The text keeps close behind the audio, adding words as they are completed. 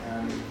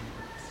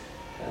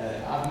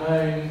I've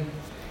known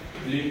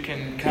Luke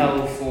and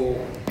Cal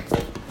for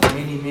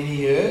many, many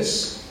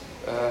years.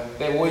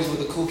 They always were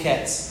the cool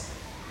cats.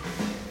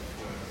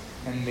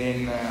 And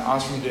then I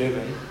was from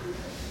Durban.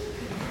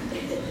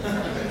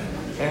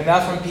 And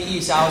they're from PE,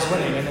 so I was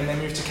winning. And then they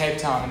moved to Cape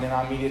Town, and then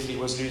I immediately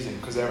was losing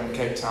because they were in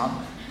Cape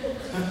Town.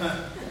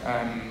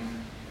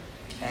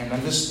 And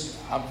I'm just...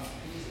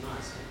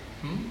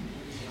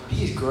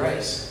 PE is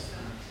grace.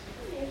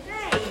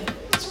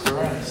 It's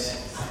grace.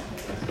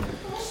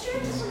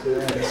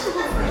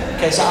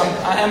 Okay, so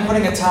I am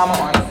putting a timer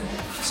on.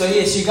 So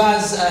yes, you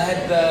guys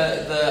had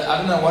the I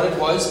don't know what it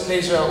was,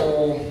 pleasure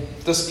or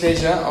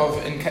displeasure of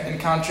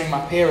encountering my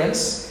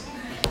parents,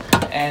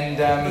 and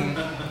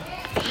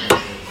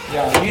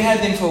yeah, you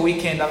had them for a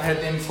weekend. I've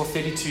had them for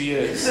 32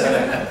 years.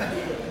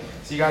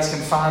 So you guys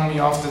can find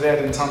me after that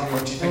and tell me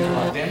what you think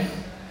about them.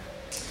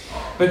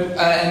 But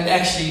and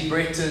actually,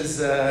 Brett is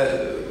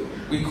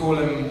we call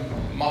him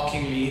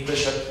mockingly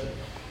Bishop.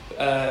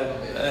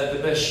 The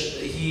Bish,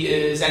 he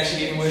is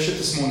actually in worship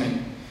this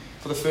morning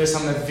for the first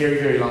time in a very,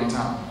 very long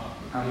time.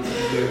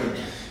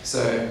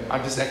 So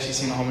I've just actually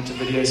seen a whole bunch of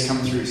videos come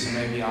through, so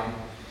maybe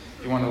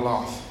you want to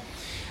laugh.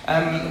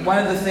 One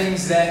of the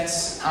things that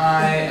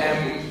I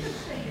am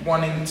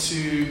wanting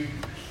to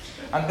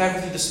unpack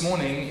with you this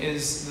morning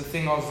is the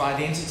thing of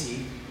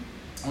identity.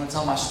 I want to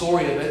tell my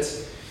story a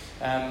bit,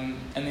 and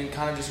then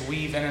kind of just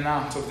weave in and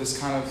out of this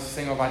kind of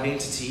thing of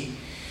identity.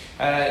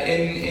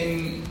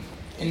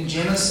 In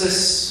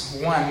Genesis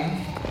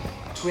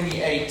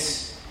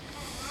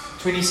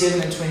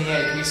 27 and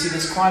 28, we see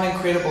this quite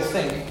incredible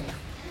thing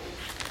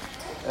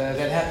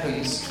that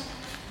happens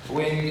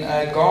when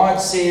God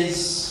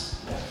says,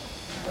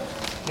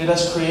 let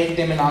us create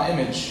them in our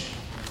image.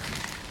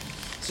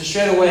 So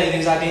straight away,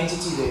 there's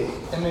identity there.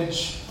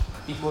 Image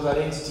equals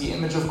identity,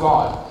 image of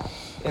God.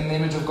 In the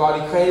image of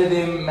God, He created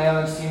them, male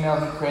and female,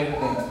 He created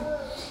them.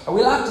 And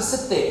we like to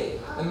sit there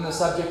in the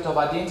subject of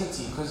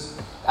identity, because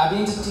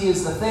identity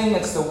is the thing,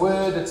 it's the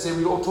word,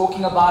 we're all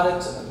talking about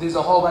it. There's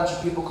a whole bunch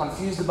of people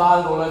confused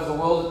about it all over the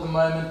world at the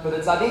moment, but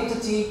it's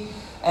identity,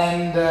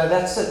 and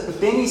that's it. But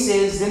then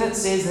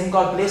then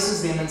God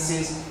blesses them and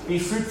says, be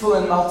fruitful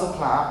and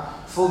multiply,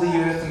 fill the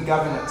earth and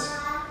govern it.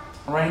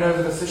 Reign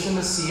over the fish in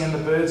the sea and the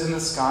birds in the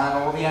sky and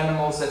all the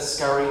animals that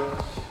scurry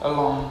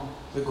along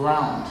the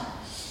ground.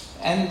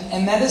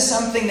 And that is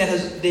something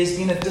that there's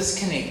been a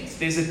disconnect.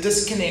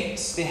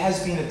 There has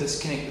been a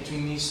disconnect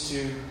between these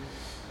two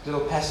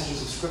little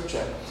passages of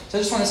Scripture. So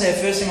I just want to say, the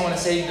first thing I want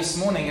to say to you this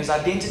morning is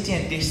identity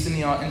and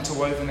destiny are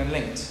interwoven and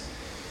linked.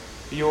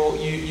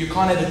 You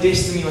can't have a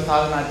destiny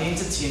without an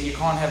identity, and you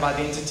can't have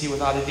identity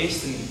without a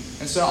destiny.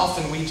 And so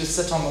often we just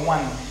sit on the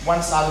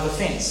one side of the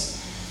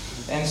fence.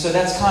 And so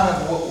that's kind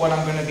of what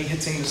I'm going to be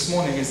hitting this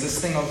morning, is this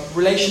thing of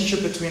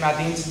relationship between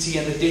identity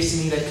and the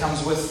destiny that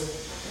comes with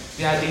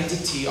the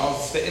identity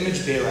of the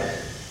image bearer.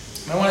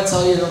 And I want to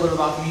tell you a little bit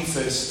about me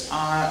first.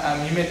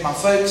 You met my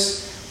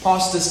folks,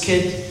 pastor's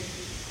kid,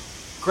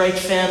 great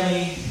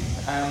family.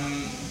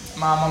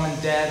 My mom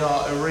and dad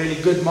are a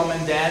really good mom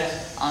and dad.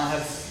 I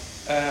have,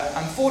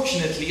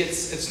 unfortunately,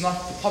 it's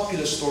not the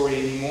popular story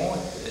anymore,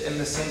 in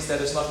the sense that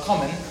it's not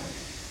common.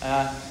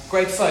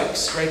 Great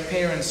folks, great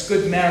parents,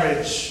 good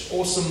marriage,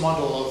 awesome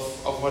model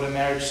of what a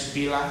marriage should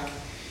be like.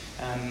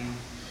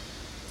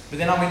 But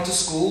then I went to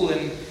school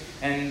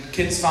and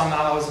kids found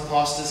out I was a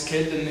pastor's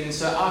kid, and then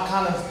so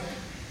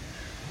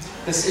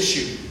this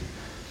issue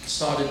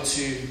started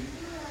to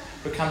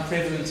become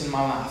prevalent in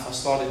my life. I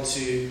started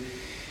to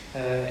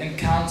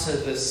encounter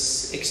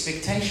this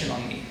expectation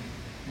on me.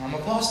 I'm a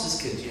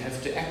pastor's kid. You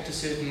have to act a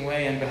certain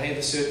way and behave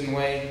a certain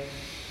way.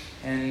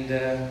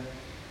 And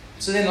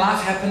so then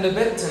life happened a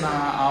bit, and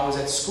I was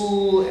at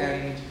school,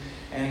 and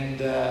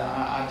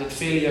I did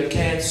fairly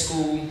okay at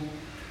school.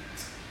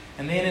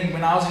 And then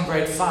when I was in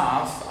grade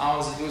 5,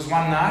 it was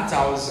one night,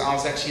 I was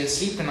actually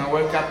asleep, and I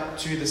woke up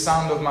to the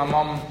sound of my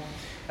mom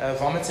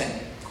vomiting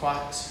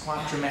quite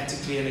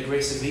dramatically and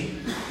aggressively,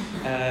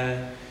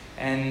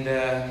 and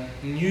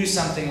knew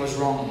something was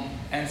wrong.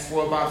 And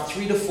for about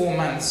 3 to 4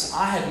 months,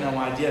 I had no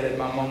idea that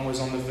my mom was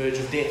on the verge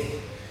of death,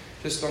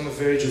 just on the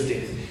verge of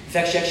death. In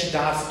fact, she actually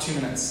died for 2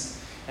 minutes.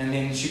 And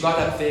then she got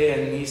up there,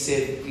 and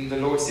the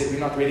Lord said, we're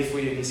not ready for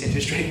you, and He sent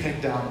her straight back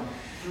down.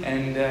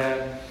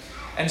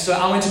 And so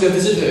I went to go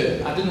visit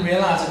her. I didn't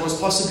realize it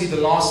was possibly the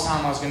last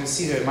time I was going to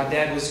see her. My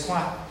dad was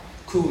quite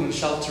cool and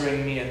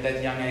sheltering me at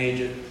that young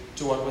age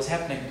to what was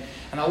happening.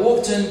 And I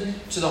walked in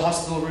to the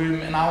hospital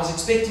room, and I was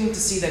expecting to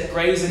see that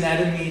Grey's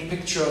Anatomy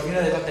picture of,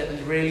 they got that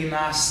really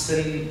nice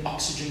thin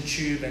oxygen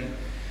tube, and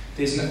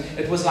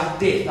it was like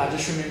death. I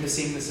just remember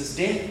seeing this as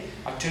death.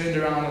 I turned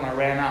around and I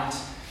ran out.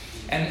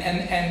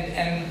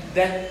 And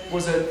that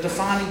was a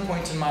defining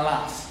point in my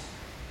life.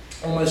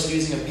 Almost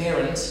losing a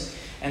parent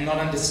and not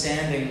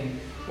understanding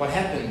what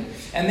happened.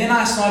 And then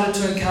I started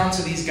to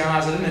encounter these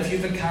guys. I don't know if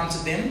you've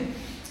encountered them.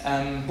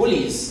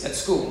 Bullies at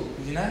school,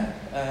 Then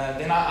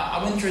I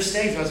went through a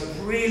stage where I was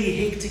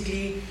really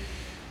hectically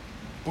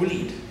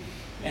bullied.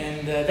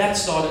 And that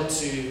started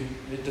to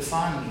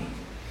define me.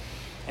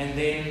 And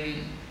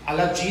then I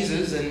loved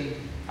Jesus, and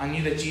I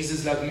knew that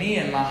Jesus loved me,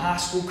 and my high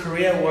school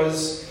career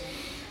was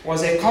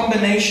a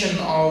combination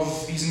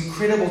of these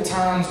incredible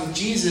times with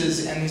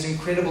Jesus and these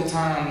incredible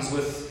times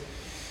with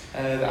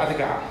the other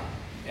guy,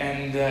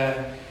 and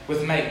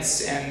with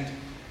mates, and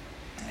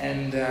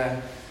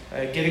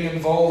getting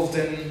involved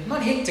in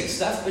not hectic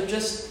stuff, but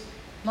just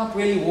not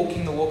really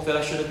walking the walk that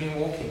I should have been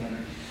walking.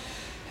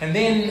 And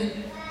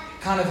then,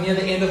 kind of near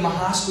the end of my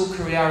high school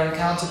career, I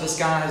encountered this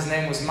guy. His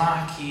name was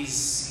Mike.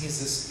 He's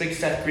this big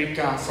fat Greek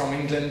guy from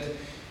England,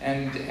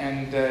 and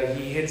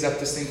he heads up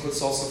this thing called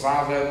Soul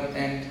Survivor.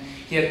 And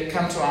he had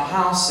come to our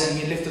house, and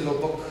he left a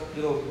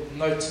little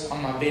note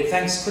on my bed.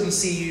 Thanks, couldn't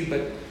see you,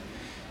 but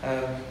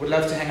would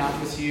love to hang out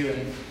with you.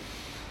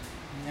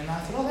 And I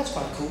thought, oh, that's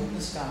quite cool.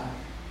 This guy,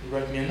 he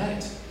wrote me a note.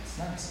 It's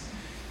nice.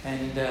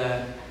 And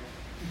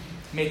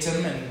met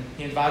him, and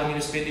he invited me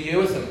to spend a year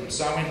with him.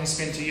 So I went and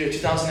spent a year,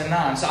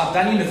 2009. So I've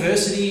done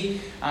university.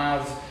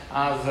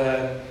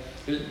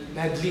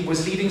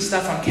 Was leading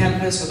stuff on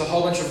campus with a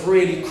whole bunch of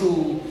really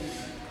cool.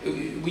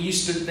 We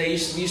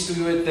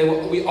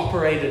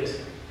operated.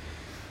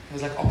 It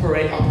was like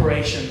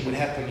operation would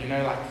happen.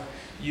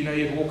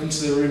 You'd walk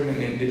into the room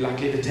and then did like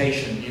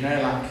levitation.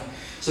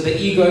 So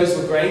the egos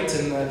were great,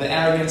 and the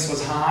arrogance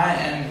was high,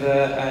 and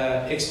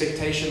the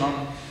expectation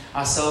on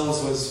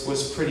ourselves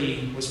was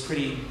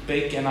pretty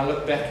big. And I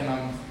look back and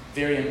I'm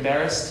very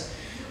embarrassed.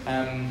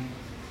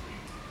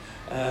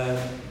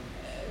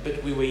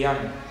 But we were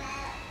young,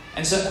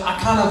 and so I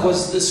kind of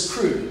was this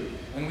crew,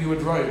 and we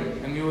would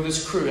roam, and we were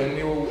this crew, and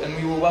we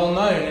were well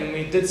known, and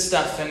we did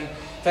stuff. And in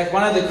fact,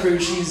 one of the crew,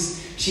 she's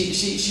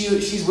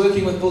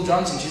working with Bill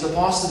Johnson. She's a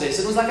pastor there.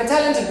 So it was like a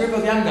talented group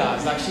of young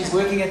guys. Like, she's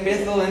working at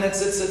Bethel, and it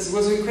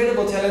was an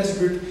incredible talented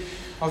group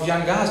of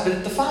young guys. But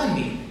it defined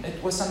me.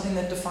 It was something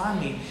that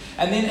defined me.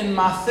 And then in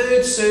my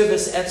third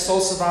service at Soul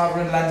Survivor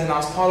in London, I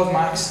was part of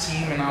Mike's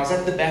team, and I was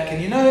at the back.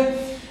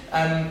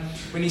 And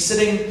when you're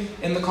sitting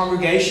in the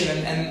congregation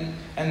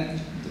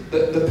and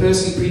the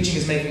person preaching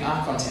is making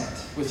eye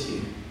contact with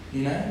you,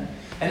 and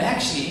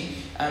actually,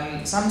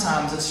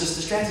 sometimes it's just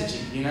a strategy,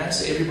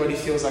 so everybody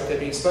feels like they're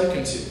being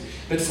spoken to.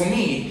 But for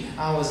me,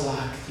 I was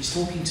like, he's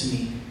talking to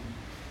me.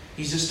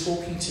 He's just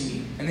talking to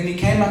me. And then he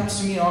came up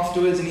to me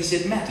afterwards and he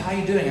said, Matt, how are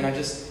you doing? And I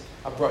just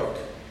broke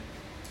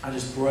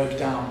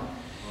down.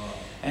 Wow.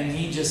 And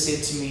he just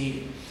said to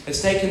me,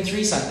 it's taken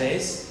 3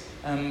 Sundays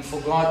for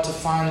God to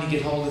finally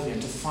get hold of you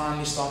and to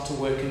finally start to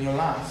work in your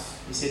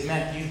life. He said,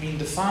 Matt, you've been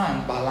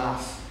defined by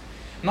life.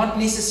 Not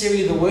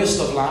necessarily the worst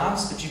of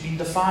lives, but you've been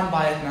defined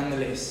by it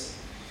nonetheless.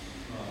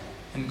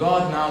 And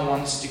God now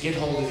wants to get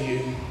hold of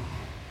you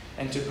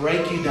and to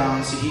break you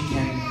down so He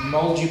can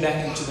mold you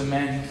back into the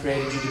man He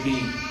created you to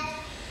be.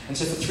 And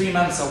so for 3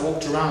 months I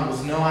walked around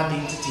with no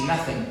identity,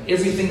 nothing.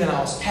 Everything that I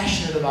was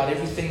passionate about,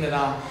 everything that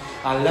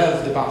I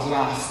loved about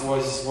life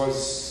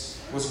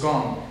was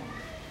gone.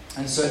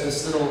 And so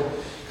this little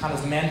kind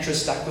of mantra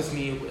stuck with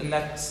me in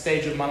that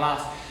stage of my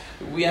life.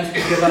 We have to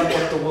give up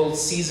what the world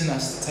sees in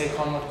us to take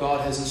on what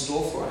God has in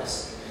store for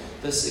us.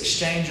 This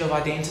exchange of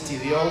identity,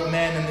 the old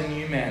man and the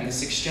new man,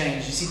 this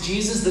exchange. You see,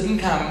 Jesus didn't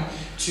come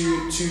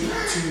to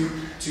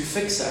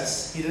fix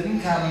us. He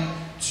didn't come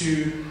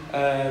to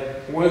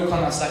work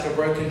on us like a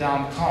broken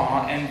down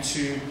car and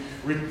to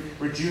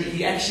reduce.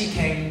 He actually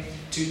came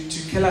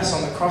to kill us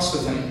on the cross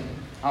with Him.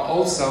 Our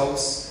old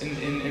selves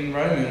in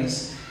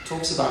Romans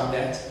talks about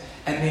that.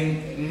 And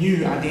then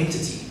new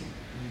identity.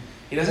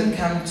 He doesn't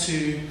come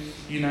to,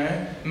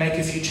 make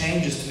a few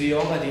changes to the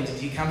old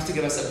identity. He comes to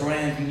give us a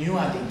brand new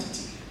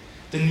identity.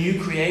 The new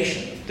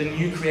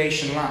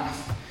creation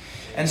life.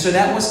 And so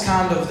that was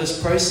kind of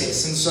this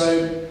process. And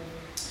so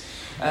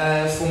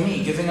for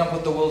me, giving up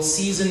what the world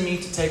sees in me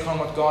to take on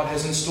what God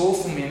has in store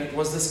for me, and it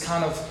was this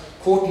kind of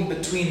caught in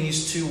between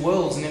these two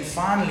worlds, and then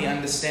finally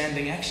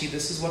understanding, actually,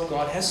 this is what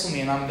God has for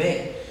me, and I'm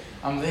there.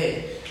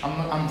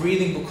 I'm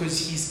breathing because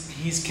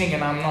He's King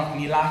and I'm not, and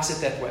He likes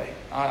it that way.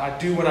 I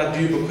do what I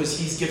do because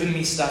He's given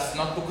me stuff,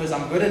 not because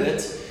I'm good at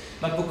it,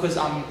 not because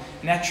I'm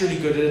naturally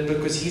good at it,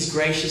 because He's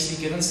graciously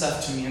given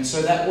stuff to me. And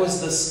so that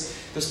was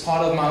this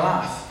part of my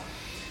life.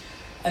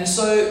 And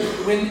so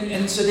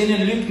then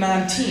in Luke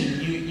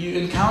 19, you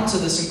encounter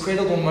this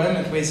incredible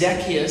moment where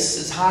Zacchaeus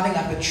is hiding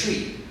up a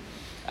tree.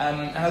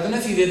 And I don't know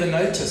if you've ever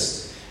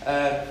noticed,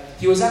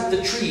 he was up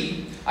the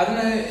tree. I don't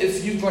know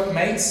if you've got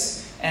mates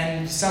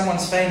and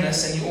someone's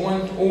famous and you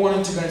all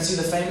wanting to go and see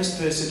the famous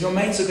person. Your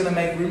mates are going to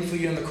make room for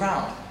you in the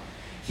crowd.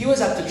 He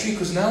was up the tree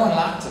because no one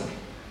liked him.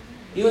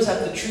 He was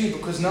up the tree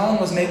because no one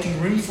was making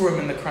room for him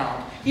in the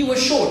crowd. He was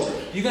short.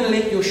 You're going to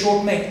let your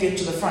short mate get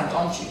to the front,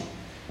 aren't you?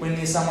 When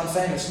there's someone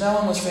famous. No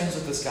one was friends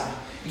with this guy.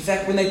 In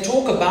fact, when they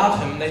talk about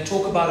him, they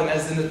talk about him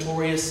as the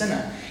notorious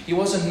sinner. He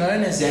wasn't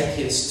known as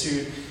Zacchaeus to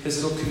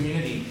his little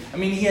community. I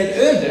mean, he had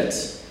earned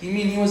it.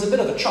 He was a bit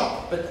of a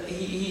chop, but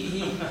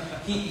he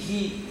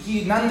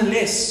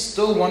nonetheless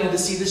still wanted to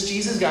see this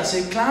Jesus guy.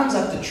 So he climbs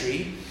up the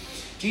tree.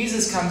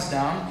 Jesus comes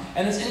down,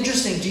 and it's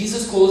interesting.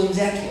 Jesus calls him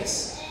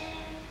Zacchaeus.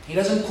 He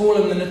doesn't call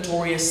him the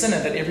notorious sinner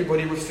that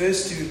everybody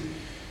refers to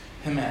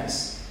him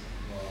as.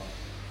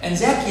 And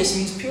Zacchaeus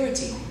means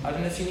purity. I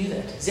don't know if you knew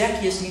that.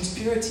 Zacchaeus means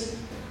purity.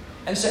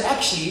 And so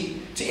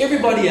actually, to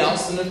everybody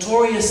else, the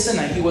notorious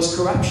sinner, he was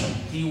corruption.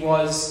 He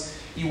was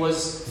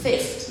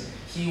theft.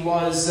 He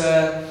was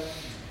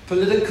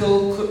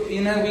political, we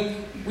know,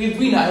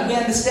 we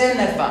understand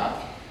that vibe.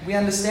 We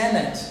understand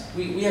that.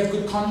 We have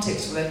good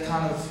context for that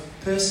kind of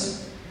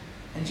person.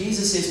 And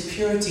Jesus says,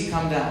 purity,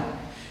 come down.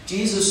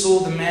 Jesus saw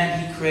the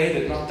man he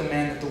created, not the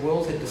man that the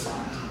world had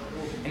defined.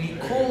 And he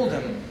called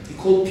him. He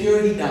called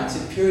purity down. He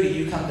said, purity,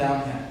 you come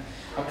down here.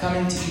 I'm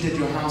coming to eat at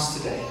your house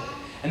today.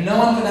 And no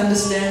one could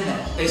understand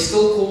that. They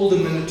still called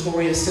him the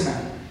notorious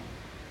sinner.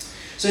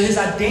 So his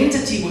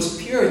identity was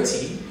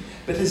purity,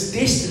 but his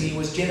destiny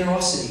was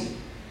generosity.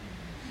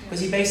 Because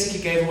he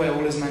basically gave away all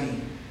his money.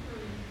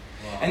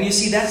 And you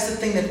see, that's the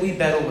thing that we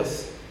battle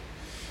with.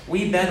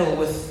 We battle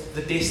with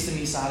the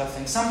destiny side of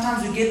things.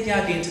 Sometimes we get the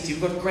identity.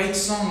 We've got great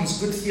songs,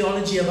 good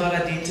theology about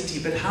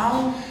identity. But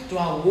how do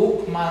I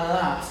walk my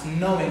life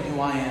knowing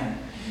who I am?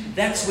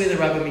 That's where the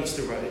rubber meets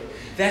the road.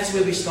 That's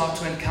where we start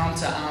to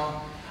encounter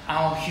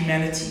our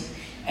humanity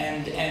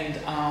and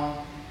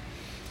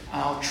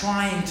our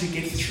trying to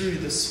get through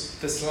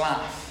this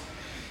life.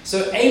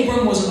 So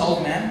Abram was an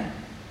old man.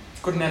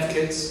 Couldn't have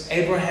kids.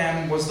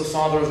 Abraham was the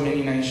father of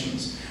many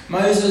nations.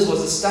 Moses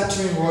was a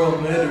stuttering royal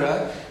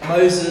murderer.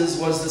 Moses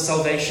was the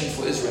salvation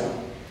for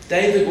Israel.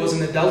 David was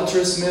an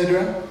adulterous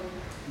murderer.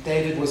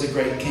 David was a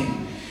great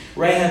king.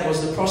 Rahab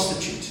was the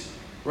prostitute.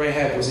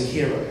 Rahab was a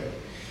hero.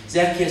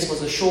 Zacchaeus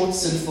was a short,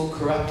 sinful,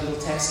 corrupt little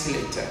tax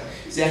collector.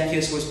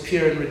 Zacchaeus was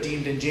pure and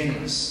redeemed and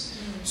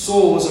generous.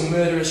 Saul was a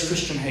murderous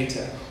Christian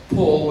hater.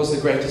 Paul was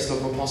the greatest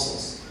of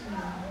apostles.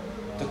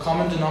 The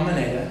common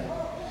denominator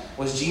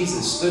was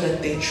Jesus stood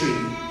at their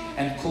tree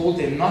and called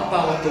them not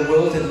by what the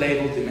world had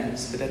labeled them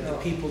as, but at the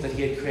people that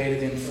he had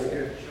created them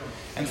for.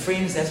 And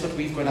friends, that's what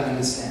we've got to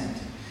understand.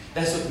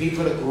 That's what we've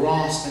got to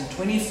grasp in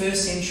 21st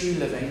century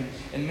living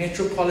in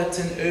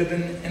metropolitan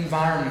urban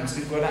environments.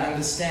 We've got to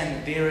understand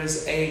that there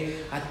is an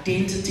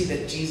identity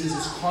that Jesus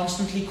is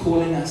constantly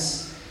calling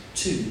us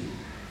to.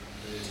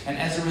 And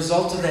as a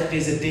result of that,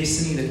 there's a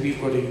destiny that we've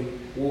got to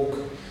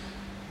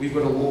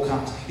walk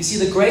out. You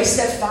see, the grace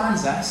that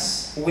finds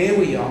us where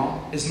we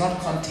are is not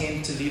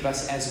content to leave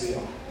us as we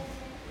are.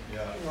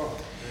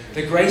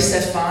 The grace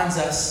that finds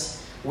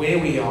us where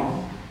we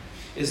are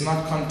is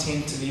not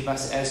content to leave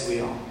us as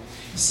we are.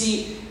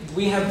 See,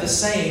 we have the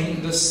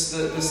saying, there's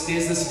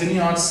this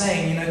vineyard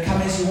saying,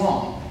 come as you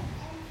are.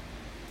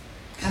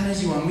 Come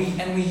as you are.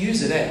 And we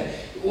use it,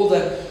 all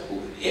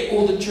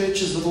the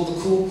churches with all the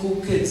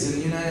cool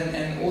kids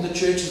and all the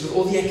churches with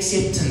all the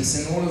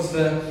acceptance and all of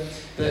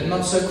the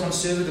not so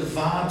conservative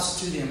vibes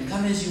to them.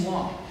 Come as you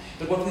are.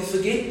 But what we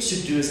forget to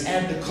do is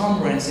add the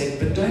comma and say,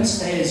 but don't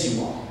stay as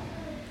you are.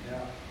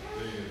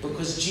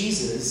 Because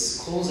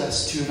Jesus calls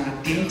us to an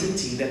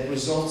identity that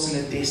results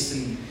in a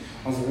destiny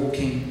of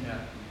walking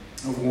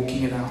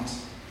it out.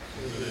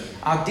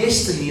 Our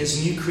destiny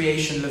is new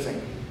creation living.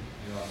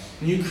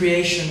 New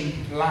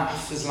creation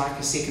life is like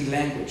a second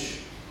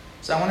language.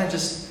 So I want to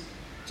just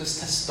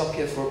stop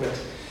here for a bit.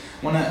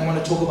 I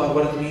want to talk about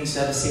what it means to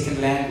have a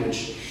second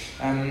language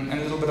and a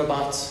little bit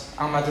about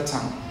our mother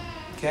tongue.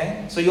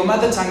 Okay? So your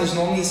mother tongue is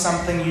normally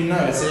something you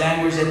know. It's a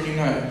language that you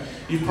know.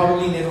 You've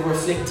probably never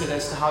reflected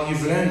as to how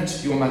you've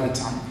learned your mother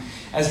tongue.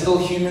 As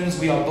little humans,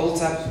 we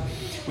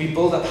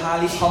build up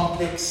highly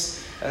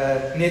complex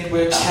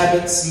networks,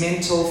 habits,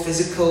 mental,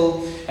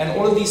 physical, and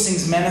all of these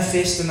things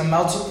manifest in the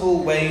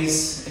multiple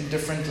ways in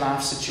different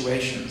life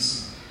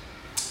situations.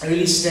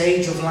 Early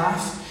stage of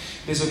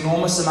life, there's an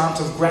enormous amount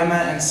of grammar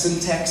and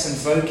syntax and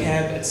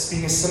vocab. It's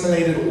being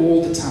assimilated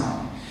all the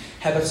time.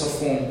 Habits are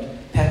formed.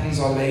 Patterns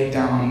are laid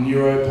down.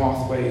 Neuro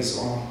pathways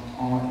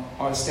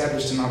are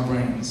established in our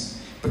brains.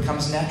 It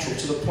becomes natural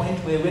to the point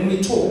where when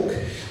we talk,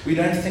 we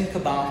don't think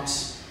about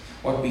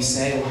what we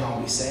say or how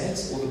we say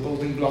it, or the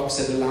building blocks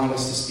that allow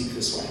us to speak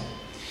this way.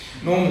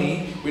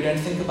 Normally, we don't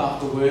think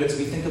about the words,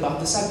 we think about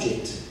the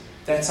subject.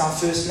 That's our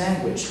first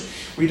language.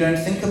 We don't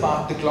think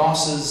about the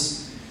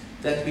glasses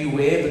that we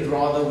wear, but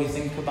rather we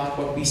think about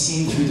what we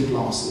see through the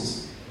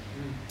glasses.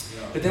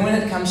 But then when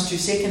it comes to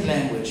second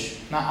language,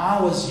 now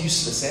I was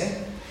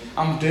useless,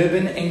 I'm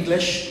Durban,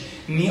 English,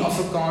 nie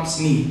Afrikaans,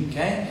 nie,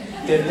 okay?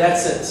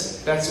 That's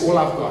it. That's all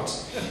I've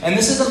got. And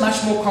this is a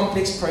much more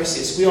complex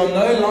process. We are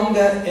no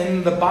longer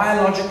in the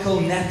biological,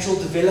 natural,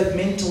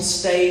 developmental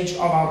stage of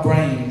our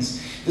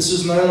brains. This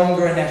is no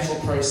longer a natural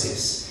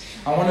process.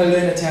 I want to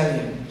learn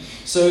Italian.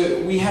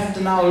 So we have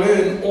to now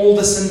learn all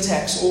the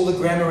syntax, all the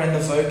grammar and the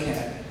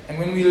vocab. And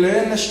when we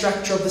learn the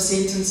structure of the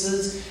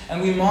sentences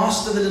and we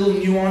master the little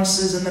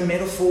nuances and the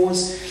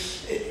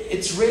metaphors,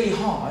 it's really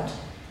hard,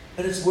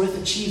 but it's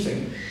worth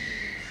achieving.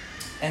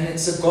 And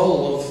it's a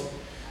goal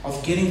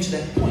of getting to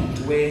that point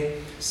where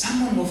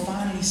someone will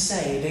finally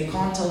say they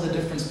can't tell the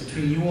difference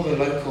between you or the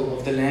local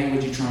of the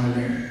language you're trying to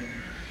learn.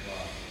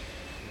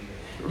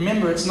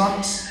 Remember, it's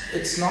not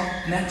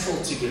natural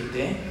to get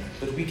there,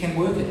 but we can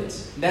work at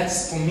it.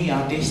 That's, for me,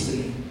 our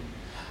destiny.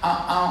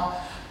 Our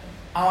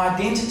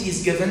identity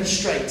is given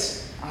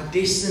straight. Our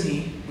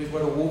destiny, we've got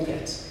to walk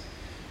at.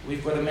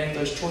 We've got to make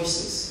those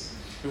choices.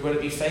 We've got to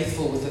be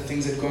faithful with the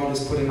things that God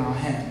has put in our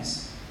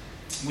hands.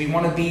 We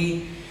want to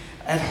be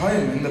at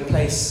home in the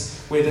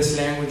place where this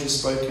language is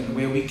spoken,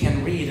 where we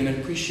can read and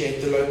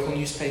appreciate the local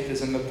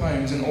newspapers and the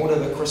poems and order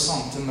the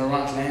croissant in the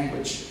right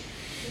language.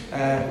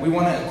 We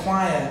want to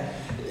acquire,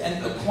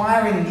 and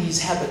acquiring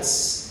these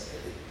habits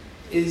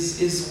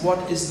is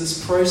what is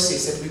this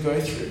process that we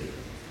go through.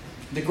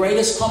 The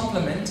greatest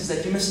compliment is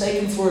that you're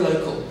mistaken for a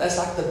local. That's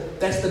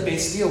the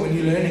best deal when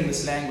you're learning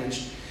this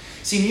language.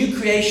 See, new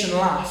creation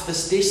life,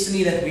 this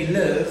destiny that we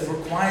live,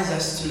 requires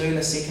us to learn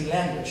a second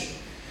language.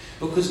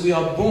 Because we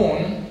are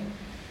born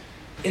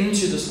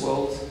into this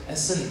world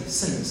as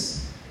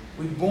sinners.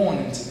 We're born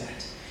into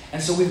that.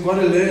 And so we've got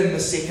to learn the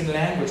second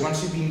language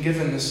once we've been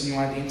given this new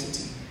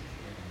identity.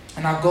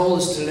 And our goal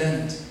is to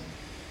learn it.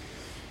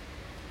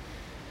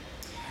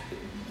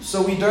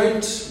 So we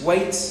don't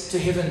wait to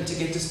heaven to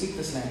get to speak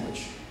this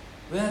language.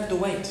 We don't have to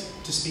wait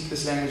to speak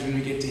this language when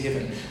we get to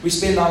heaven. We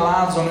spend our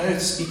lives on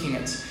earth speaking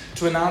it,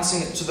 to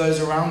announcing it to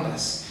those around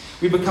us.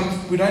 We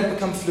don't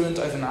become fluent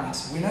overnight.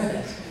 We know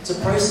that. It's a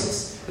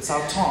process. It's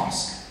our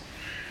task.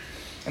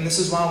 And this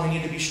is why we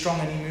need to be strong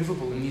and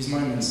immovable in these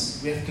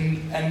moments.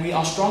 And we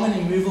are strong and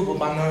immovable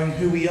by knowing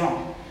who we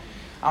are.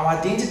 Our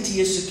identity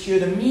is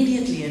secured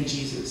immediately in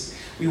Jesus.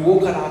 We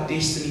walk out our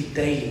destiny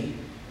daily.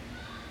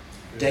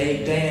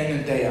 Day in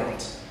and day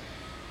out.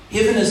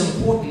 Heaven is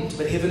important,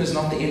 but heaven is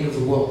not the end of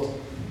the world.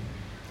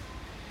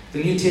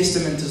 The New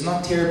Testament is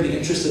not terribly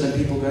interested in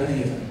people going to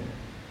heaven.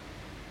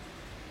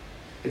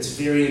 It's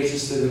very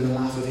interested in the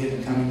life of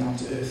heaven coming down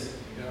to earth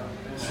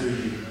through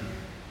you.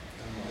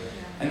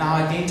 And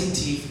our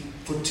identity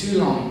for too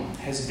long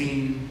has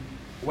been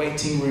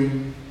waiting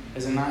room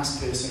as a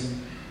nice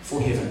person for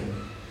heaven,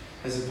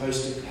 as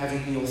opposed to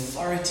having the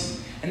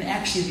authority and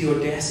actually the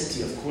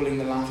audacity of calling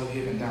the life of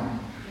heaven down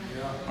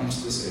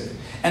onto this earth.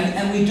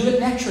 And we do it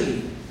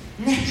naturally.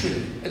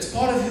 Naturally. It's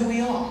part of who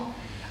we are.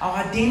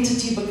 Our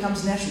identity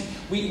becomes natural.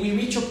 We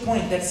reach a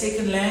point, that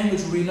second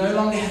language, where we no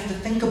longer have to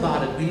think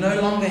about it. We no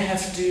longer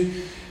have to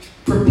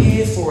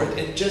prepare for it.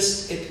 It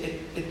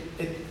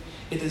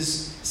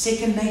is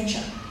second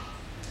nature.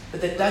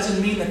 But that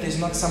doesn't mean that there's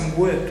not some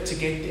work to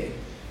get there.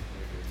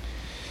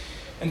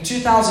 In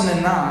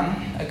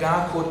 2009, a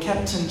guy called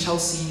Captain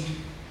Chesley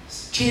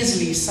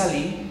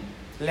Sully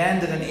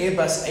landed an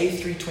Airbus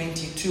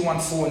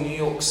A320-214 in New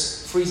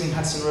York's freezing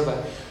Hudson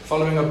River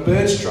following a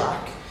bird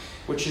strike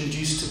which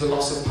induced to the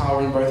loss of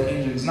power in both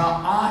engines.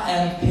 Now, I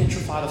am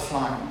petrified of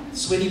flying.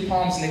 Sweaty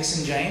palms neck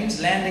St. James,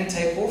 landing,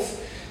 takeoff.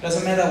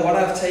 Doesn't matter what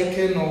I've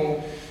taken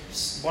or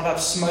what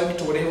I've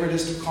smoked or whatever it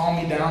is to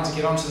calm me down to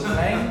get onto the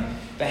plane.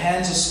 The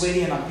hands are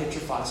sweaty and I'm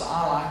petrified. So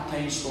I like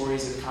playing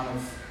stories that kind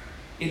of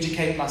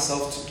educate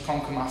myself to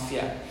conquer my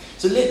fear.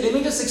 So let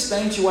me just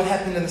explain to you what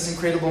happened in this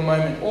incredible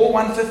moment. All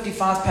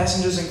 155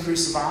 passengers and crew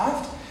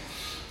survived.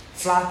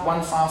 Flight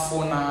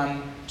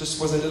 1549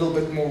 just was a little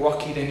bit more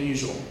rocky than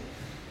usual.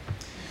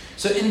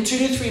 So in 2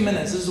 to 3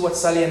 minutes, this is what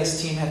Sully and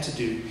his team had to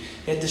do.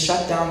 He had to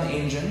shut down the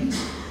engines.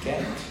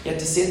 Okay? He had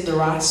to set the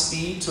right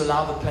speed to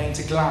allow the plane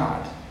to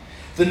glide.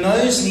 The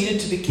nose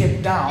needed to be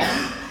kept down,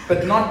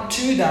 but not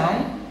too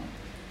down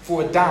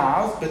for a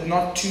dive, but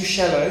not too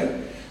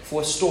shallow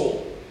for a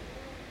stall.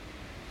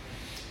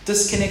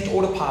 Disconnect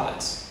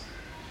autopilot.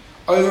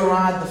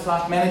 Override the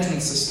flight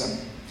management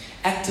system.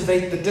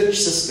 Activate the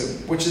ditch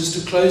system, which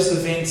is to close the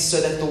vents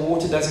so that the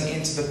water doesn't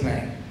enter the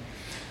plane.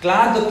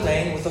 Glide the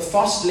plane with a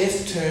fast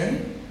left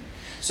turn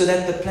so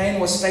that the plane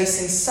was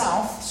facing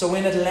south, so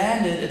when it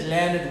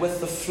landed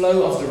with the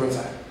flow of the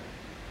river.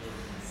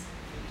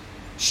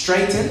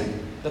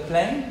 Straighten the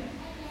plane.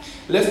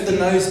 Lift the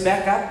nose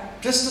back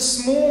up. Just a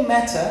small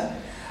matter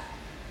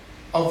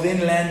of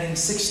then landing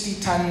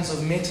 60 tons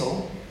of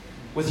metal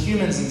with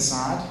humans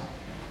inside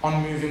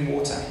on moving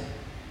water.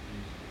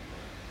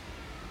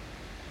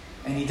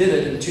 And he did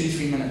it in 2 to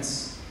 3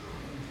 minutes.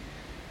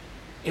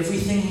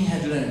 Everything he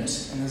had learned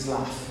in his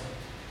life,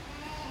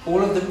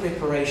 all of the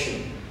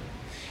preparation,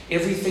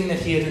 everything that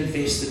he had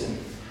invested in,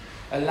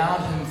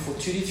 allowed him for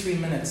 2 to 3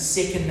 minutes,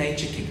 second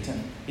nature kicked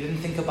in. He didn't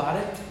think about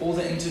it. All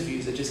the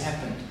interviews that just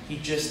happened, he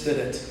just did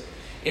it.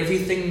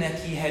 Everything that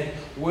he had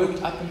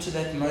worked up into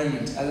that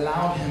moment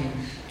allowed him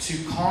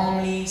to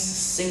calmly,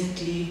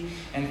 succinctly,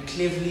 and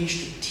cleverly,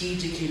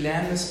 strategically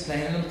land this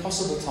plane, an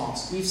impossible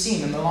task. We've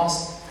seen in the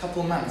last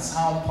couple of months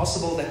how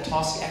impossible that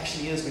task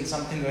actually is when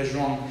something goes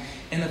wrong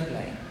in a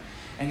plane.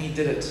 And he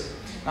did it.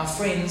 Now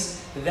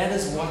friends, that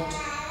is what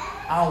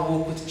our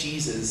walk with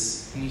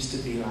Jesus needs to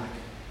be like.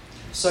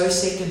 So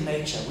second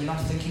nature, we're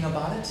not thinking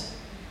about it.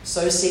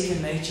 So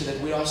second nature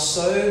that we are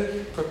so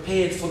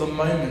prepared for the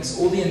moments,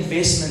 all the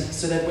investment,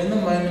 so that when the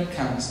moment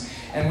comes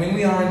and when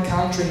we are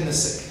encountering the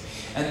sick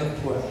and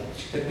the poor,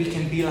 that we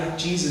can be like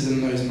Jesus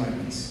in those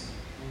moments.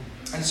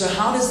 And so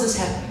how does this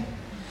happen?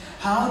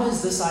 How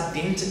does this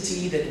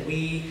identity that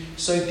we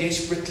so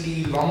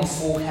desperately long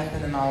for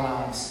happen in our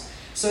lives?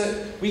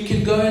 So we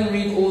can go and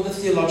read all the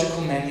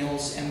theological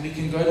manuals, and we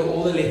can go to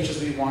all the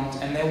lectures we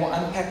want, and they will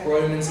unpack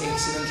Romans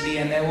excellently,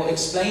 and they will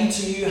explain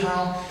to you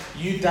how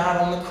you died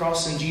on the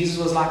cross, and Jesus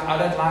was like, I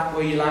don't like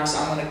where you like, so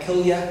I'm going to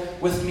kill you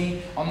with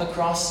me on the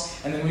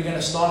cross, and then we're going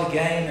to start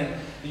again,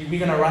 and we're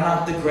going to run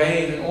out the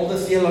grave, and all the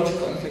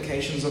theological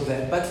implications of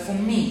that. But for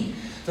me,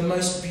 the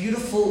most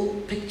beautiful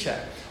picture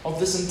of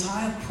this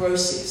entire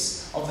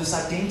process, of this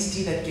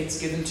identity that gets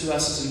given to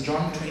us, is in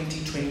John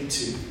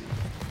 20:22.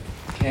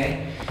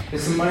 Okay?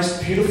 It's the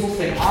most beautiful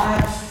thing.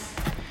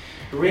 I've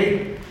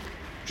read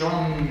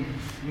John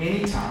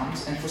many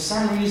times, and for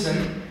some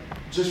reason,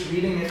 just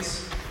reading it,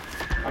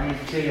 I mean,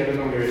 clearly I don't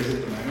know where it is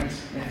at the moment.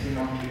 Matthew,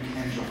 Mark, Luke,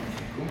 and John.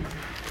 Okay, cool.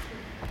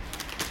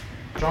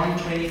 John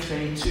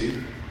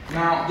 20:22.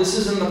 Now, this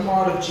is in the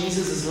part of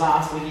Jesus'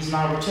 life where he's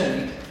now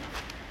returned.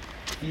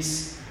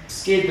 He's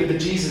scared the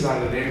bejesus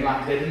out of them,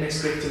 like they didn't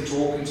expect him to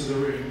walk into the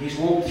room. He's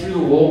walked through the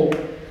wall,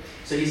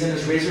 so he's in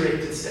his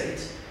resurrected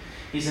state.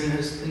 He's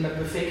in the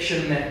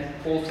perfection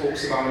that Paul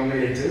talks about in the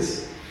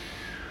letters.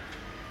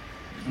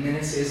 And then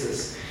it says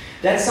this.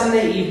 That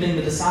Sunday evening,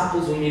 the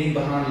disciples were meeting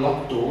behind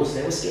locked doors.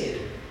 They were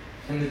scared.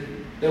 And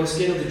they were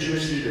scared of the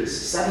Jewish leaders.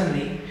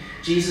 Suddenly,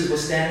 Jesus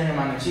was standing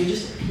among them. So he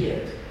just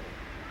appeared.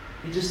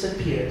 He just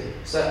appeared.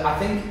 So I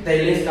think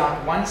they left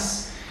out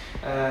once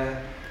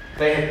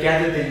they had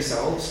gathered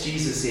themselves.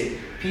 Jesus said,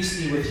 "Peace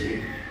be with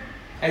you."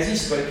 As he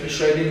spoke, he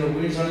showed them the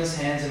wounds on his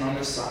hands and on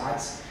his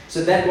sides.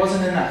 So that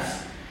wasn't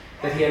enough,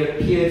 that he had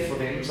appeared for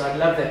them. So I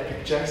love that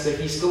picture. So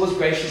he still was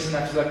gracious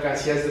enough to look,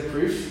 guys, here's the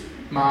proof.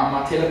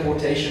 My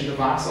teleportation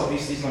device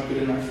obviously is not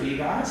good enough for you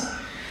guys.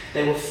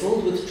 They were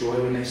filled with joy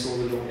when they saw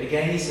the Lord.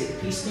 Again he said,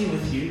 "Peace be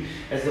with you,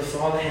 as the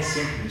Father has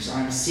sent me, so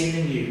I'm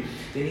sending you."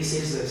 Then he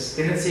says this.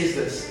 Then it says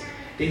this.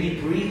 Then he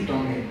breathed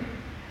on them.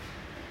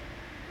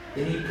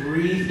 Then he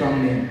breathed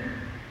on them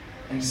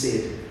and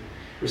said,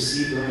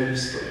 "Receive the Holy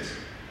Spirit."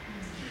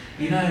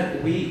 You know,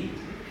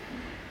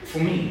 for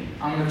me,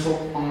 I'm going to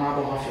talk on my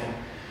behalf here.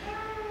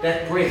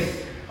 That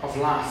breath of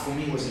life for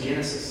me was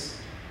Genesis.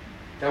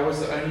 That was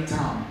the only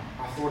time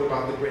I thought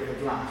about the breath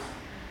of life.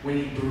 When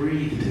he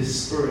breathed his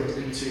spirit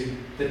into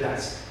the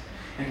dust.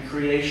 And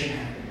creation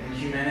happened. And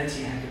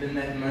humanity happened in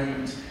that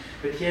moment.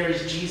 But here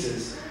is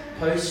Jesus,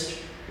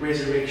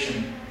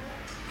 post-resurrection,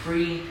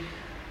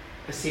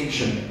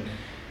 pre-ascension.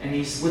 And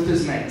he's with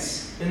his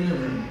mates in the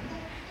room.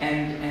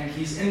 And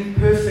he's in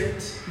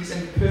perfection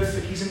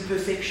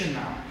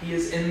now. He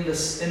is in the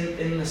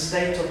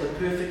state of the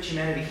perfect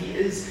humanity. He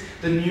is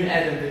the new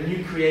Adam, the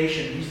new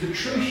creation. He's the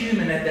true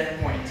human at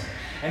that point.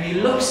 And he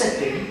looks at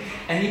them,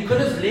 and he could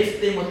have left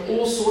them with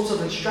all sorts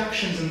of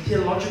instructions and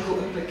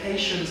theological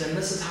implications, and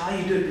this is how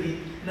you do it.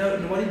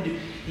 But what did he do?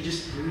 He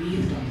just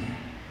breathed on them.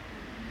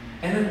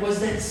 And it was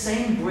that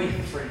same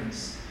breath,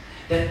 friends,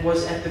 that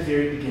was at the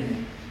very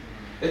beginning.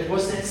 It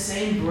was that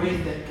same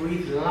breath that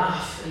breathed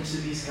life into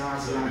these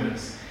guys'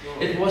 lungs.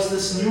 It was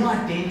this new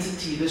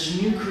identity,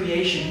 this new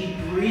creation. He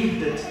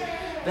breathed it.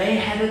 They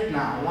had it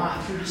now. Why?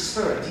 Through the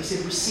Spirit. He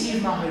said,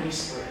 "Receive my Holy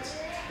Spirit.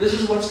 This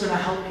is what's going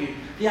to help you."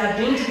 The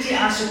identity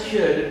I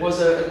secured, it was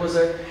an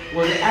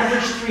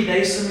average 3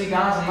 days for me,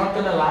 guys. I'm not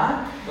going to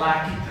lie.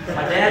 Like,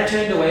 my dad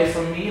turned away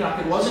from me. Like,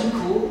 it wasn't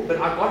cool,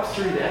 but I got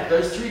through that.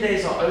 Those 3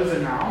 days are over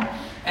now.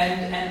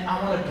 And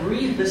I want to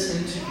breathe this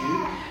into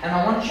you. And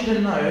I want you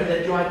to know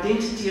that your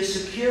identity is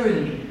secure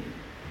in me.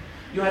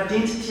 Your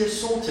identity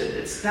is sorted.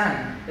 It's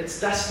done. It's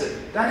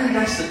dusted. Done and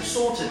dusted.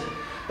 Sorted.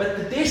 But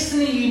the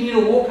destiny you need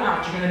to walk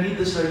out, you're going to need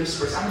this Holy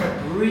Spirit. I'm going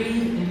to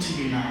breathe into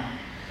you now.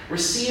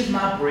 Receive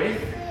my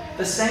breath.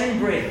 The same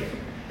breath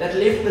that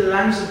left the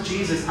lungs of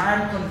Jesus, I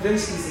am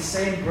convinced is the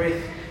same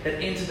breath that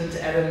entered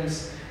into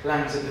Adam's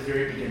lungs at the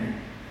very beginning.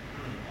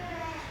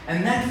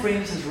 And that,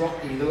 friends, has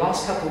rocked me. The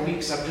last couple of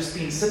weeks, I've just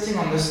been sitting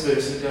on this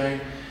verse and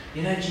going,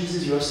 you know,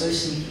 Jesus, you are so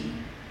sneaky.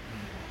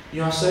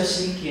 You are so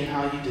sneaky in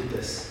how you did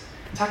this.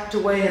 Tucked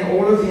away in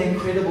all of the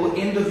incredible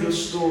end of your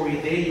story,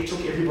 there you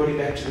took everybody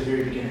back to the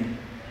very beginning.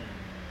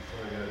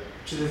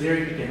 To the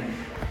very beginning.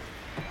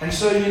 And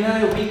so, you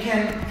know,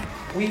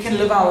 we can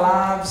live our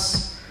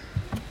lives.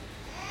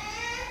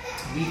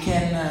 We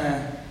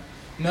can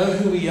know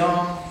who we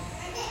are.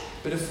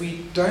 But if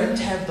we don't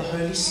have the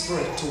Holy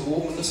Spirit to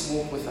walk this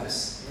walk with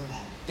us,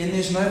 then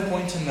there's no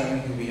point in knowing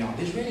who we are.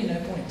 There's really no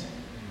point.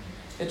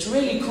 It's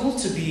really cool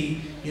to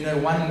be, you know,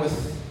 one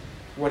with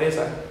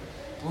whatever.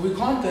 But we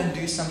can't go and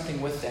do something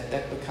with that.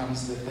 That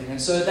becomes the thing.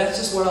 And so that's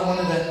just what I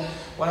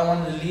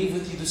wanted to leave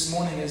with you this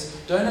morning is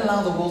don't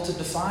allow the world to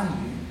define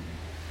you.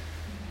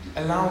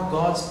 Allow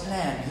God's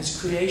plan,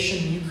 His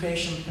creation, new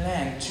creation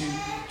plan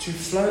to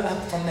flow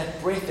up from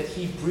that breath that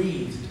He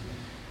breathed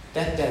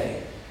that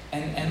day.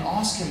 And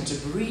ask Him to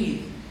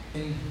breathe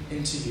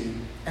into you.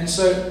 And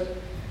so,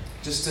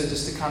 just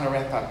to kind of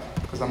wrap up,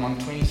 because I'm on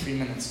 23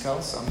 minutes,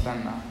 Kel, so I'm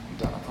done now. I'm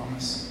done, I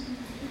promise.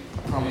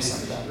 I promise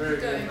I'm done. Very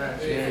good, man.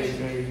 Very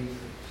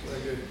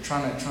good.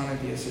 Trying to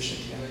be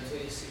efficient here.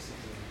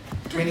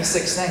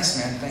 26, thanks,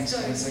 man. Thanks,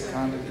 so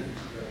kind of you.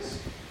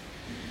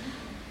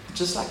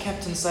 Just like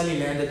Captain Sully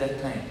landed that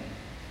plane.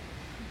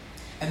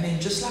 And then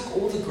just like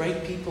all the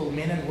great people,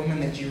 men and women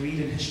that you read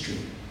in history,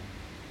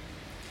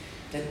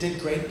 that did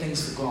great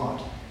things for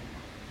God,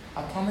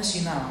 I promise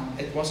you now,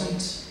 it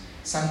wasn't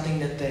something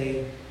that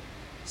they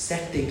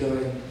sat there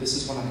going, this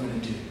is what I'm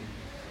going to do.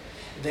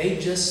 They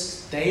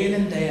just, day in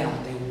and day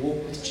out, they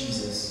walked with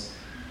Jesus.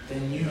 They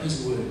knew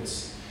His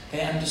words.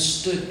 They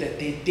understood that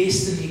their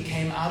destiny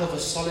came out of a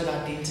solid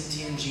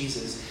identity in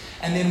Jesus.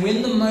 And then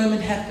when the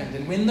moment happened,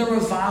 and when the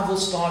revival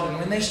started, and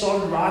when they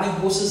started riding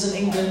horses in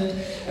England,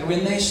 and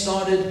when they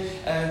started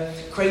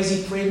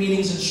crazy prayer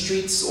meetings in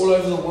streets all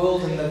over the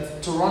world, and the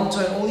Toronto,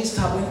 and all these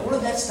stuff, when all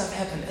of that stuff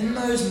happened, in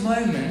those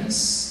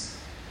moments,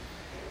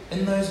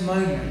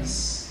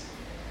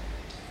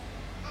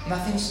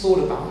 nothing's thought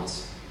about.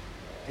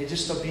 They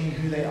just are being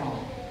who they are.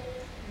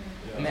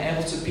 And they're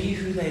able to be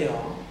who they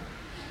are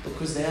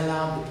because they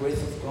allowed the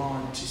breath of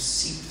God to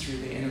seep through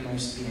their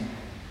innermost being.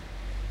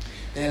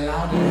 They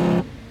allowed it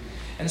in.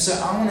 And so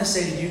I want to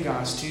say to you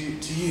guys, to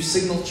you,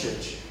 Signal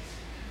Church,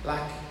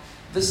 like,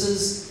 this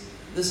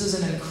is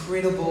an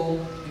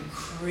incredible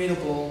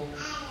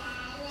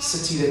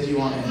city that you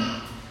are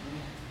in.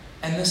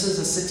 And this is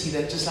a city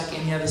that, just like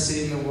any other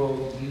city in the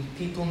world,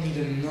 people need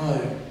to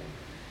know.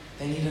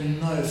 They need to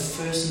know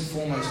first and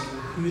foremost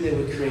who they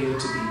were created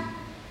to be.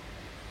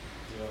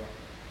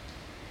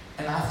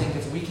 And I think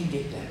if we can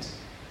get that,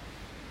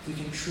 if we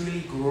can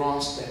truly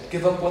grasp that,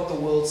 give up what the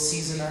world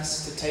sees in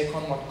us to take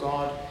on what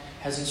God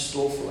has in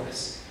store for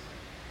us.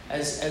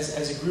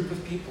 As a group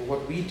of people,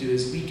 what we do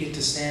is we get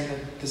to stand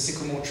at the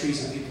sycamore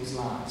trees of people's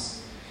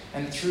lives.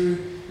 And through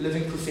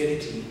living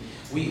prophetically,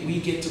 we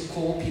get to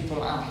call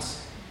people out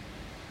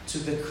to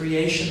the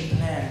creation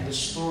plan, the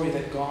story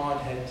that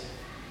God had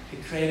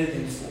created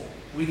them for.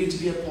 We get to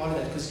be a part of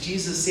that because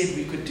Jesus said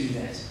we could do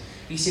that.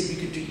 He said we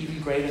could do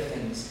even greater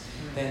things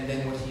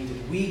than what He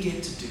did. We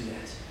get to do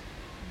that.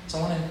 So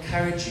I want to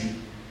encourage you.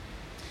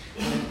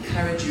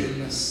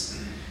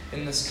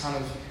 In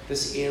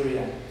this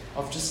area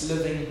of just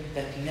living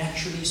that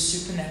naturally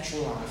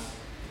supernatural life,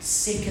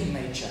 second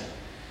nature,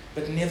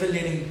 but never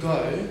letting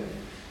go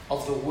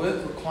of the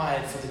work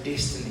required for the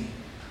destiny.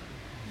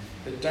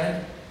 But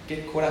don't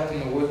get caught up in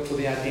the work for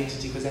the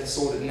identity, because that's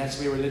sorted, and that's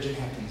where religion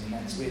happens, and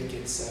that's where it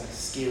gets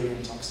scary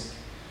and toxic.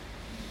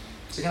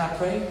 So can I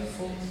pray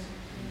for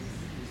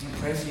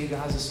you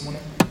guys this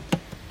morning?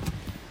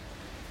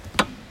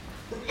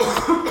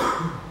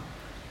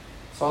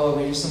 Father,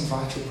 we just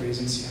invite your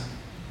presence here.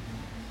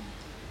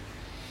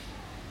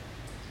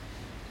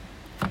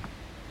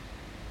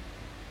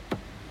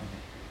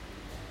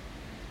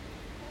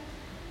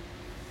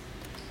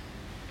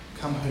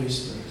 Come, Holy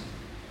Spirit.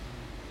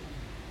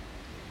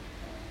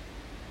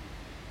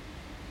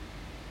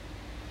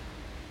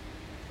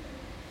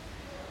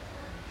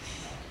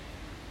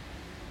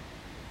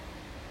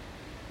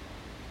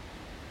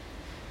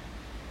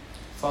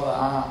 Father,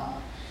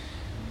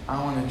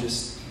 I want to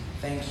just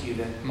thank you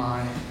that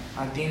my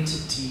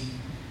identity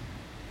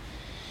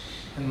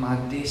and my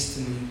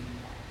destiny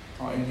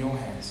are in your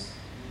hands.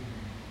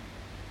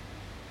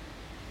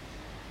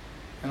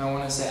 And I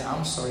want to say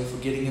I'm sorry for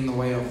getting in the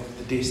way of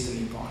the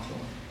destiny part,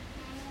 Lord.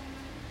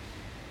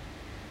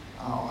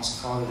 I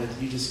ask, Father,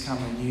 that you just come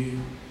and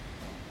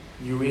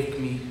you wreck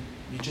me.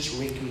 You just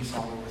wreck me,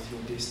 Father, with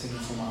your destiny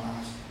for my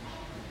life.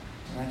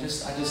 And I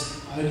just,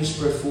 Holy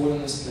Spirit, fall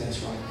in this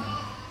place right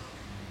now.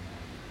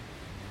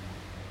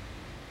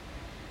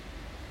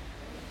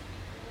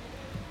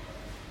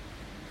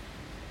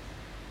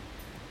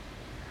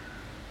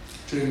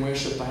 During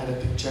worship, I had a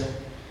picture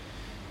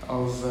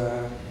of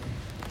a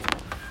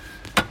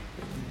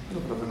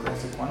little bit of a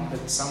graphic one,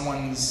 but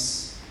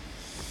someone's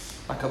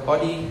like a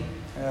body,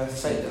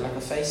 like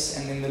a face,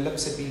 and then the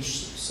lips had been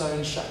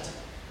sewn shut.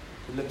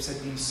 The lips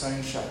had been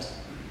sewn shut.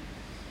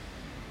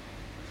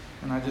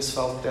 And I just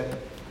felt that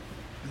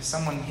there's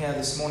someone here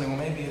this morning, or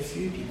maybe a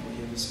few people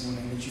here this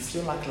morning, that you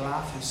feel like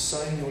life has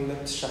sewn your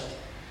lips shut.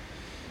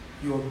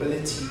 Your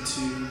ability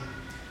to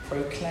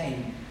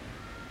proclaim,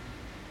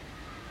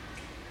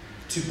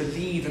 to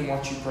believe in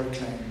what you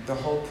proclaim, the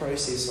whole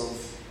process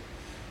of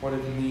what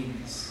it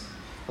means.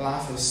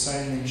 Life has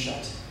sewn them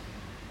shut.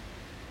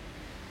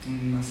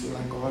 And I feel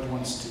like God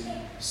wants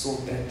to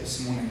sort that this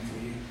morning for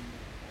you.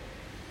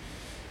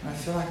 And I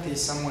feel like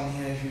there's someone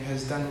here who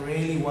has done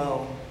really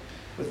well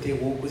with their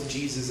walk with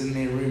Jesus in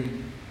their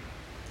room,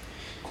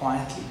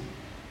 quietly.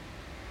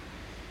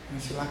 And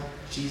I feel like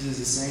Jesus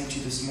is saying to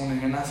you this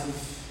morning, enough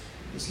of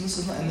this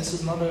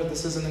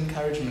is an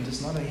encouragement,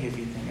 it's not a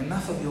heavy thing.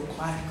 Enough of your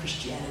quiet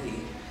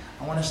Christianity.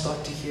 I want to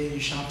start to hear you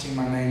shouting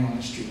my name on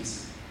the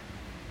streets.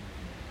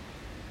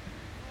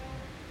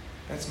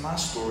 That's my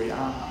story.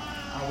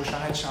 I wish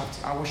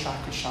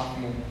I could shout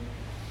more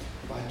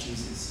about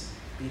Jesus,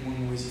 be more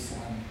noisy for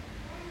Him.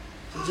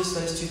 So just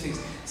those two things.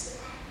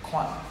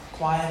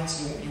 Quiet,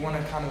 you want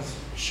to kind of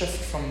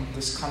shift from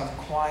this kind of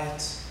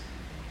quiet,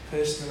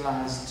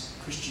 personalized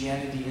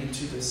Christianity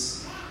into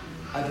this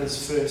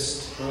others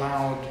first,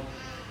 loud.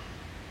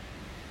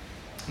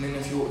 And then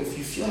if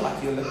you feel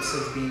like your lips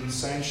have been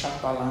sewn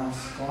shut by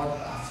life,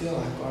 I feel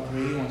like God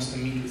really wants to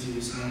meet with you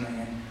this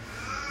morning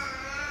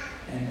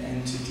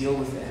and to deal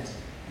with that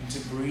and to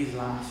breathe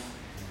life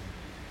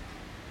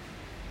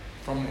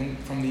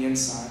from the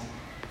inside.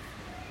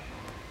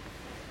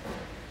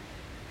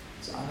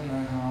 So I don't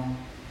know how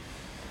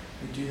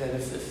we do that.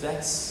 If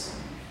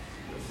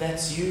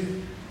that's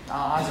you,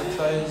 our eyes are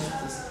closed.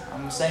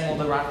 I'm saying all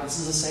the right. This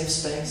is a safe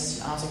space.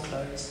 Your eyes are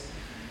closed.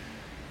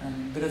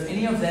 But if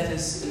any of that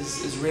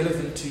is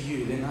relevant to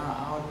you, then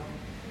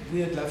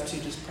we would love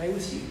to just pray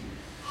with you.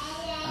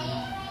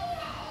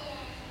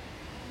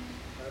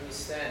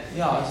 Stand.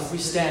 Yeah, if we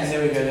stand,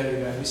 there we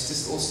go. We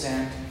just all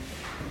stand.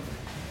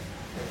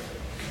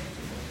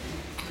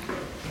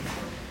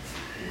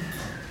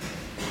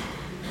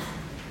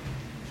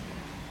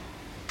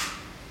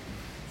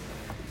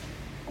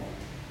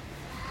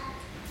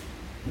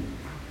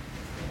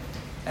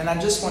 And I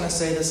just want to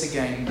say this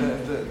again.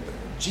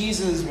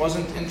 Jesus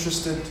wasn't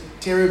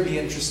terribly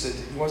interested.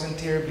 He wasn't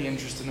terribly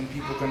interested in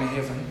people going to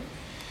heaven.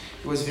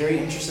 He was very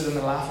interested in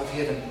the life of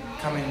heaven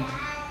coming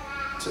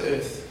to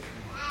earth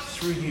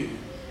through you.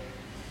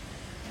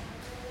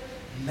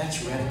 And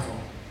that's radical.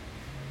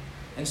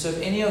 And so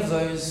if any of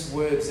those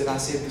words that I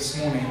said this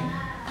morning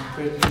are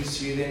pertinent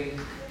to you, then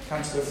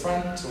come to the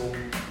front, or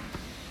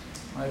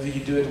however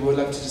you do it. We'd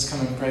love to just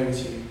come and pray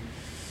with you.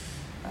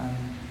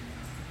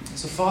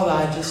 So Father,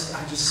 I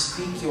just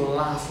speak your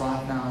life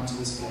right now into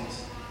this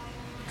place.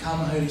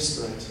 Come, Holy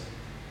Spirit.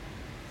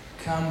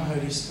 Come,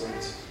 Holy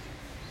Spirit.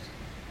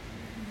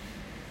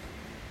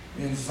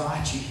 We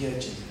invite you here,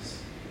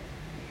 Jesus.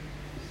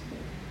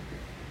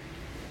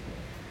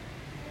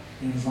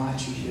 We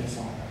invite you here,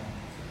 Father.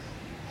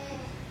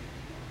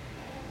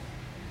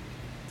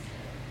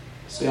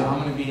 So yeah, I'm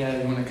going to be here.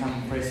 I want to come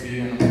and pray for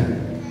you, and I'm going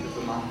to give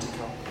the mic to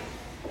Carl.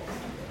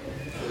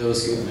 That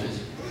was good, man.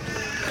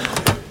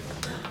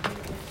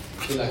 I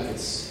feel like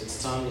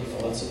it's timely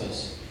for lots of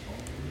us.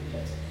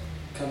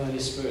 Come, Holy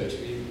Spirit.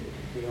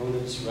 We don't want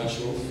to just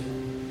rush off.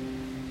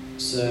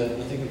 So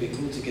I think it'd be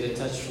cool to get a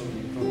touch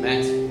from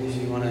Matt if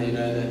you want to,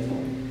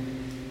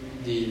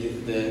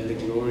 that the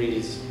glory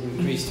is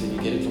increased when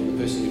you get it from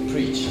the person who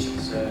preached.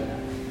 So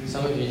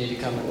some of you need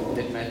to come and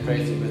let Matt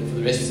pray for you, but for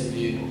the rest of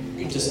you,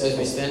 just as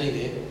we're standing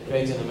there,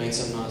 Greg's going to make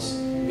some nice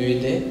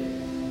mood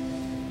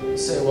there.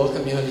 So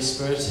welcome you, Holy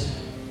Spirit.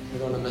 We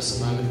don't want to miss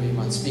a moment where you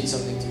might speak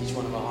something to each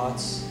one of our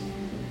hearts.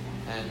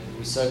 And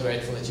we're so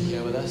grateful that you're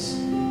here with us.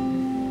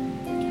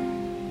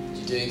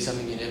 You're doing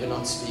something you're never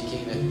not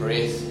speaking, that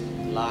breath,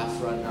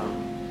 life right now.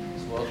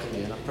 Just welcome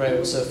you. And I pray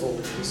also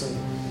for some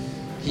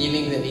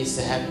healing that needs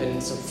to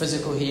happen, some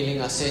physical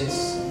healing. I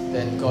sense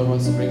that God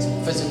wants to bring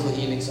some physical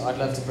healing. So I'd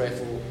love to pray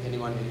for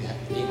anyone who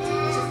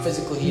has a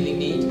physical healing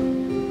need.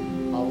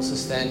 I'll also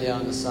stand here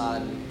on the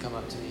side and come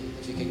up to me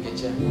if you can get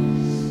you.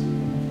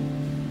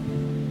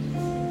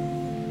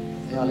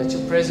 Yeah, let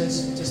your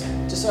presence just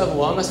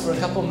overwhelm us for a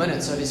couple of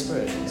minutes, Holy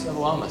Spirit. Just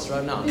overwhelm us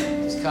right now.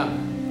 Just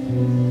come.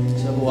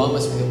 Just overwhelm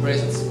us with your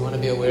presence. We want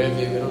to be aware of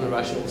you. We don't want to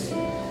rush off.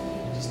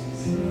 Just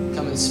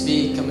come and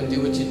speak. Come and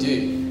do what you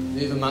do.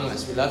 Move among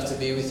us. We love to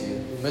be with you.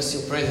 We miss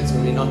your presence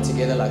when we're not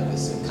together like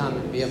this. So come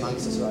and be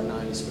amongst us right now,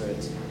 Holy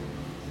Spirit.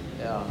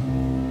 Yeah.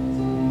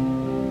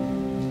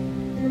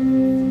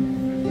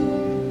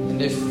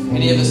 And if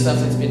any of the stuff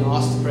that's been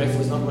asked to pray for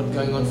is not what's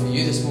going on for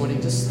you this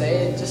morning, just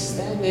stand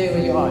there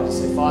where you are. Just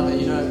say, Father,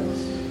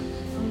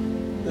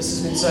 this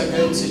has been so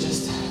good to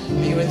just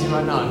be with you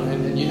right now.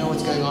 And you know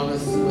what's going on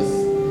with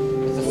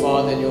the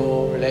Father and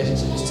your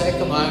relationship. Just take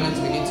a moment,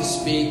 begin to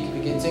speak,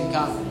 begin to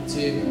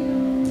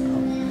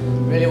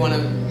really want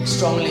to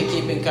strongly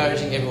keep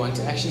encouraging everyone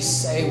to actually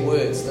say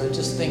words. Don't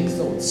just think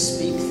thoughts.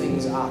 Speak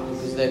things out,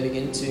 because they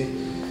begin to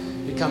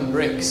become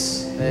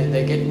bricks.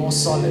 They get more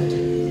solid.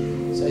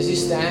 So as you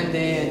stand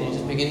there and you're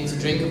just beginning to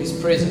drink of His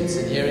presence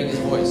and hearing His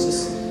voice,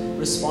 just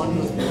respond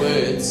with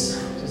words.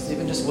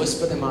 Just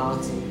whisper them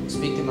out,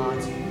 speak them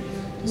out.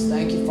 Just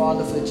thank you,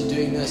 Father, for that you're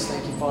doing this.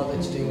 Thank you, Father,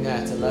 that you're doing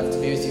that. I'd love to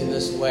be with you in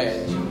this way.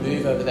 That you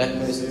move over that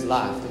person's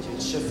life. That you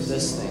shift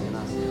this thing. And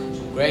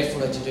I'm grateful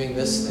that you're doing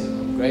this thing.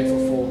 I'm grateful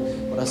for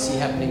what I see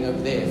happening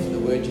over there, for the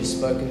word you've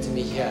spoken to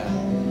me here,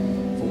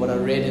 for what I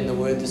read in the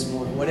word this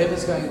morning.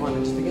 Whatever's going on,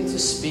 and just begin to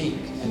speak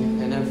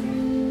and have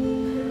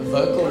a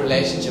vocal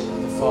relationship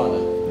with the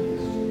Father.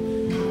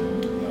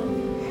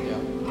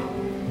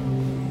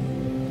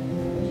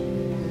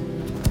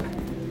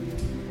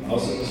 I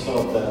also just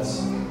felt that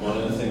one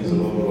of the things the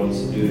Lord wants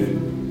to do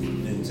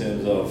in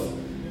terms of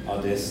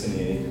our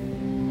destiny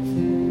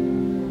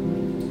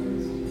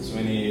is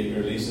when He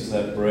releases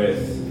that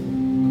breath,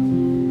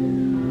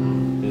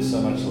 there's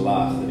so much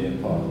life that He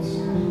imparts.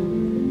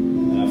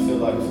 And I feel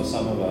like for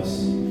some of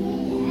us,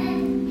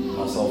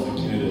 myself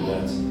included,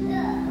 that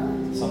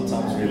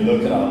sometimes we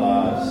look at our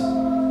lives,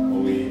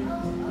 or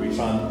we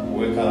try and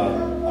work out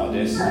our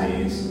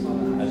destinies,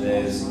 and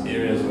there's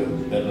areas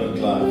that look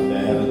like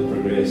they haven't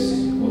progressed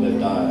or they've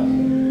died.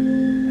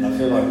 And I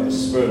feel like the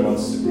Spirit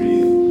wants to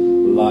breathe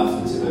life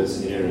into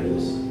those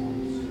areas.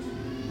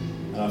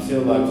 And I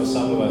feel like for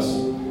some of us,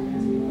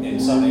 in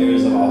some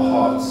areas of our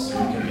hearts, we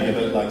can be a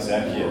bit like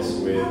Zacchaeus,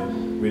 where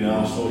we know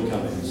our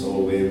shortcomings,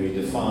 or where we're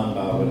defined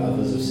by what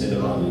others have said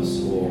about us,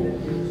 or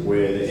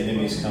where the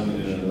enemy's come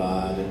in and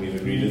lied, and we've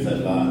agreed with that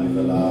lie, and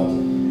we've allowed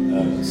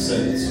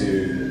sin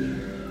to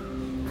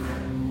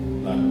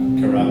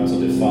corrupt or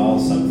defile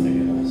something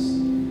in us.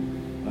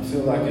 And I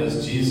feel like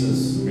as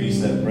Jesus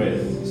breathes that breath,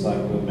 it's like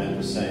what Matt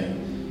was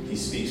saying, He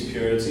speaks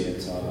purity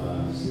into our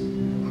lives.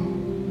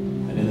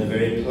 And in the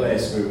very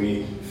place where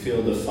we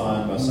feel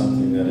defined by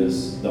something that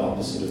is the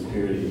opposite of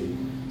purity,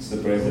 it's the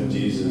breath of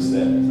Jesus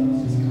that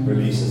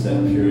releases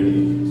that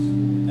purity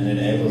and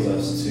enables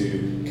us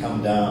to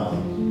come down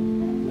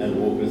and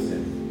walk with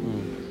Him.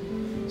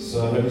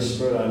 So Holy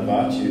Spirit, I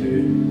invite you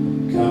to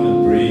come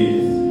and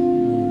breathe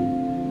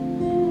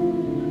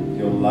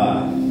your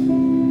life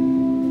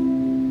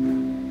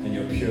and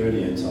your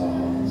purity into our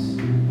hearts.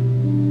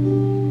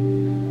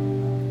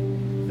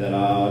 That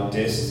our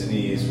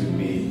destinies would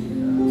be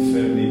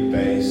firmly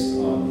based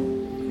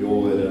on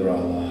your word over our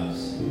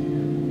lives.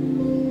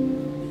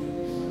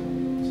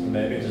 So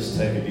maybe just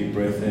take a deep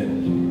breath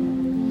in.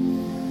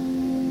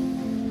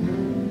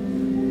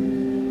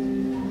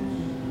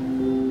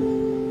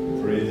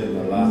 Breathe in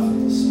the life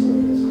of the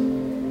Spirit.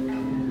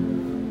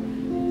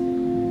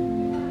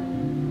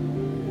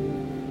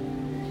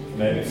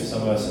 Maybe for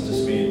some of us it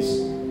just means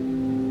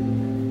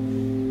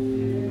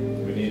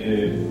we need to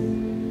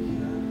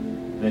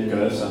let go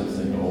of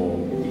something, or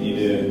we need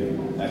to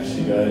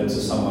actually go into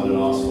someone and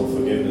ask for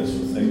forgiveness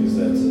for things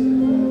that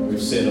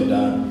we've said or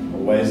done, or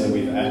ways that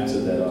we've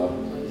acted that are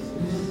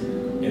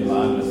in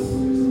line with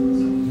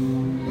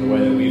the way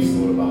that we've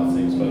thought about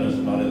things, but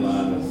not in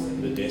line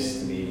with the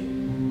destiny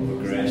of a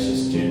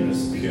gracious,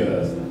 generous,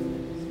 pure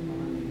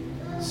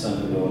son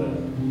and daughter.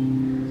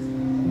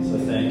 So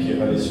thank you,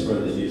 Holy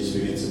Spirit, that you just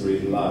begin to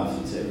breathe life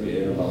into every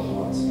area of our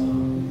hearts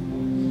now.